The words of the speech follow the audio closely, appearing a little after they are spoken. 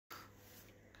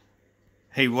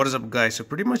Hey, what is up guys? So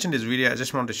pretty much in this video I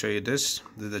just want to show you this.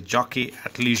 This is the Jockey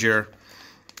Athleisure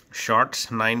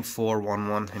shorts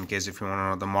 9411 in case if you want to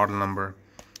know the model number.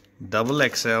 Double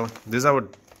XL. This is how it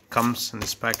comes in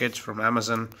this package from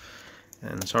Amazon,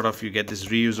 and sort of you get this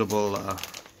reusable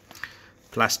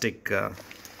plastic sort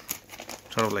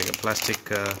of like a plastic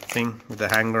thing with a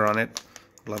hanger on it.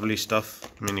 Lovely stuff.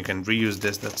 I mean, you can reuse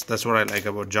this. That's what I like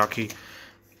about Jockey.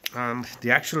 And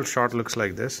the actual short looks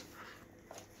like this.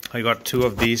 I got two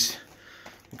of these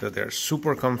because they're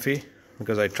super comfy,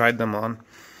 because I tried them on.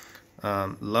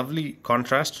 Lovely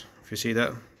contrast, if you see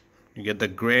that. You get the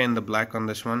gray and the black on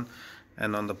this one.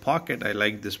 And on the pocket, I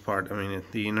like this part. I mean,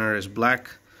 the inner is black.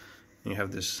 You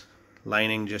have this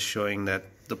lining just showing that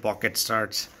the pocket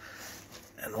starts.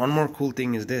 And one more cool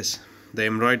thing is this, the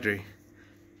embroidery.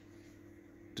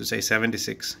 To say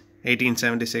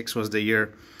 1876 was the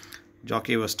year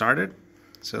Jockey was started.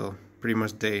 So pretty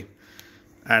much they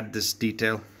add this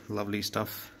detail. Lovely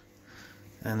stuff.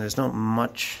 And there's not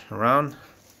much around.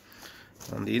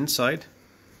 On the inside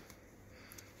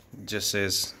it just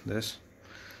says this: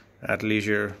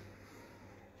 Athleisure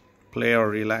Play or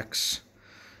Relax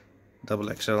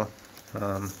Double XL.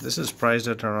 This is priced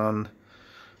at around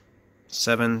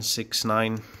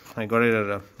 $769. I got it at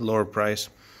a lower price.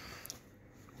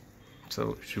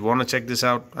 So if you want to check this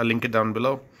out, I'll link it down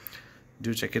below.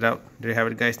 Do check it out. There you have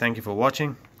it guys. Thank you for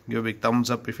watching. Give a big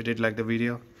thumbs up if you did like the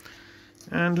video,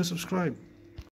 and do subscribe.